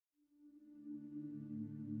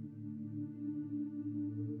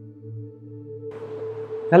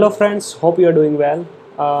Hello friends, hope you are doing well.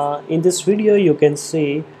 In this video you can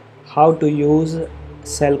see how to use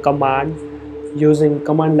shell command using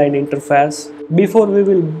command line interface. Before we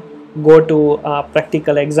will go to a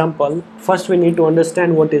practical example, first we need to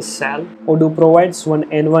understand what is shell. Odoo provides one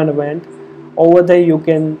environment. Over there you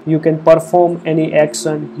can perform any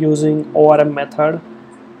action using ORM method,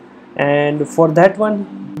 and for that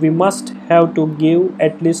one we must have to give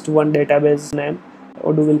at least one database name.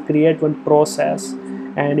 Odoo will create one process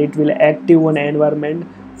and it will active one environment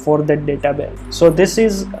for that database. So this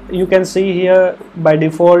is, you can see here by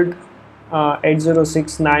default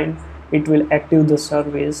 8069 it will active the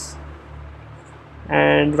service,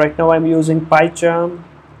 and right now I'm using PyCharm.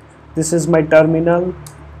 This is my terminal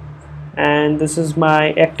and this is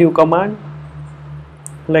my active command.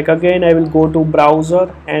 Like again I will go to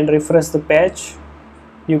browser and refresh the page.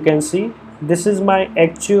 You can see this is my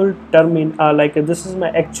actual terminal, this is my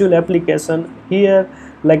actual application here,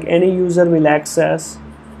 like any user will access.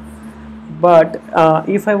 But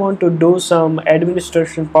if I want to do some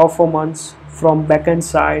administration performance from backend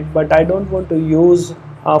side, but I don't want to use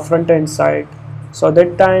front end side, so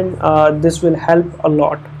that time this will help a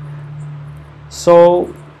lot.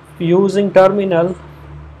 So using terminal,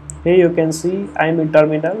 here you can see I'm in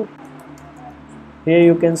terminal. Here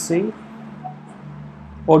you can see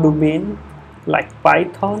Odoo bin, like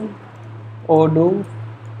Python Odoo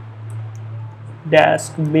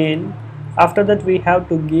 -bin. After that we have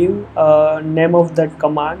to give name of that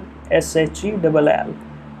command shell.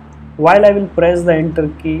 While I will press the enter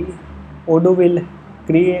key, Odoo will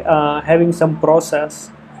create having some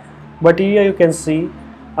process, but here you can see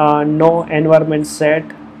no environment set,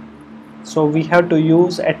 so we have to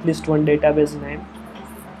use at least one database name.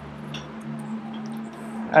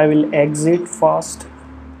 I will exit first,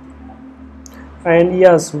 and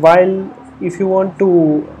yes, while if you want to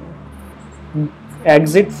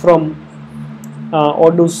exit from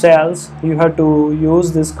Odoo shells, you have to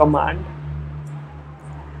use this command.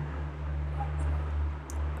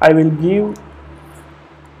 I will give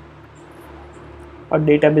a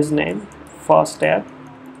database name, first step.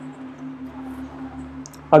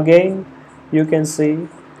 Again you can see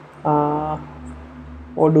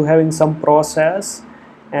Odoo having some process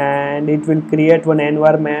and it will create one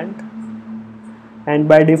environment, and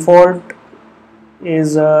by default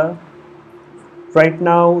is right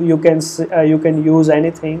now you can use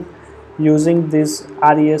anything using this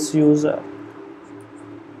res user.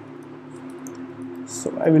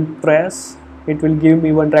 So I will press, it will give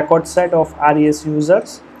me one record set of res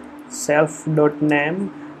users,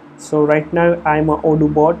 self.name. So right now I'm a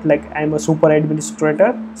Odoo bot, like I'm a super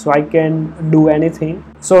administrator, so I can do anything.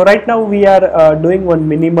 So right now we are doing one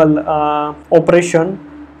minimal operation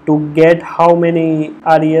to get how many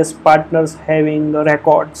res partners having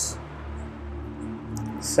records.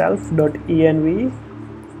 Self.env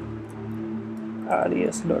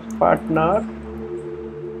res.partner.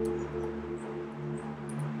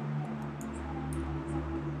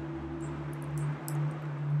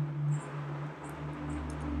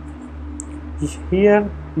 Here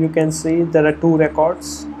you can see there are two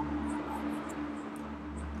records.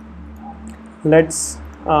 Let's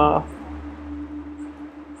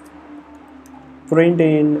print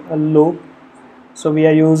in a loop. So we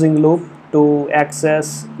are using loop to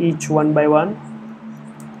access each one by one.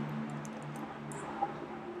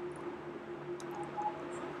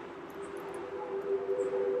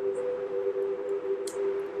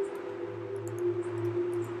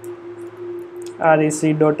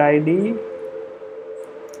 rec.id,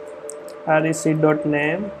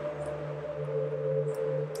 rec.name,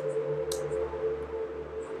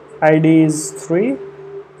 id is 3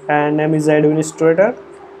 and name is administrator,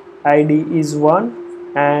 id is 1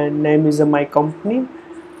 and name is my company.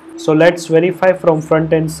 So let's verify from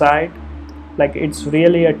front end side, like it's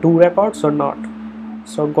really a two records or not.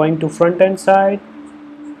 So going to front end side,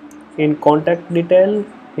 in contact detail,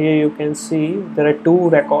 here you can see there are two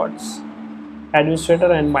records,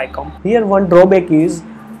 administrator and my company. Here one drawback is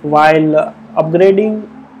while upgrading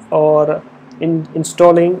or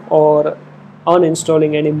installing or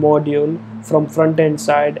uninstalling any module from front end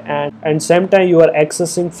side, and same time you are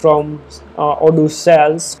accessing from Odoo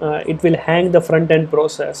shells, it will hang the front end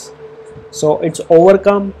process. So it's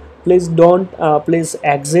overcome. Please don't please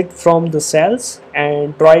exit from the shells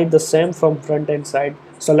and try the same from front end side.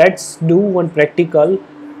 So let's do one practical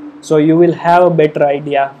so you will have a better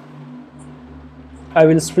idea. I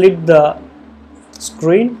will split the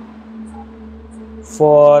screen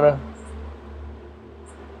for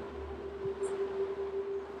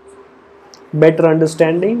better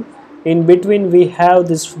understanding. In between we have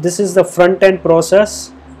this is the front end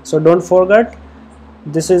process, so don't forget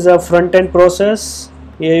This is a front end process.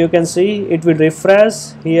 Here you can see it will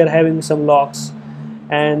refresh, here having some logs,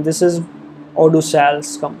 and this is Odoo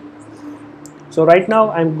shells come. So right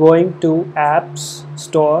now I'm going to apps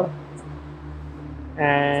store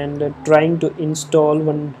and trying to install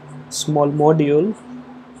one small module.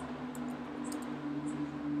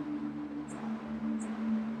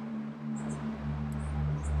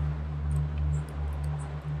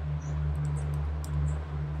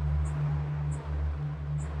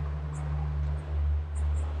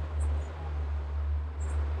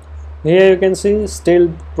 Here you can see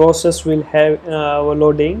still process will have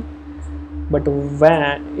loading, but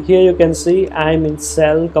when here you can see I'm in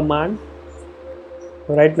shell command.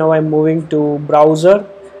 Right now I'm moving to browser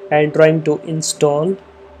and trying to install.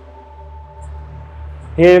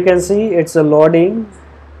 Here you can see it's a loading.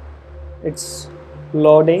 It's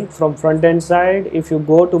loading from front end side. If you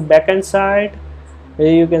go to back end side,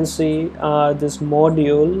 here you can see this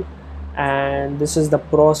module, and this is the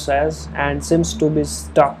process and seems to be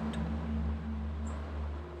stuck,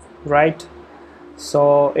 right?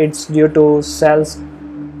 So it's due to shells.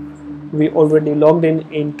 We already logged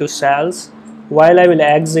in into shells. While I will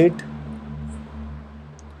exit,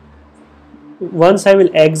 once I will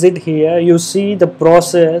exit here, you see the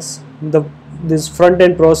process, this front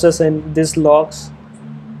end process and this logs,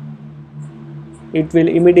 it will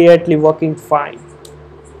immediately working fine.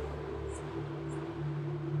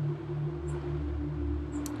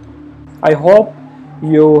 I hope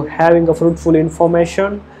you having a fruitful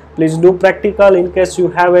information. Please do practical. In case you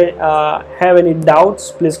have any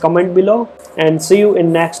doubts, please comment below, and see you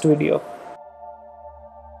in next video.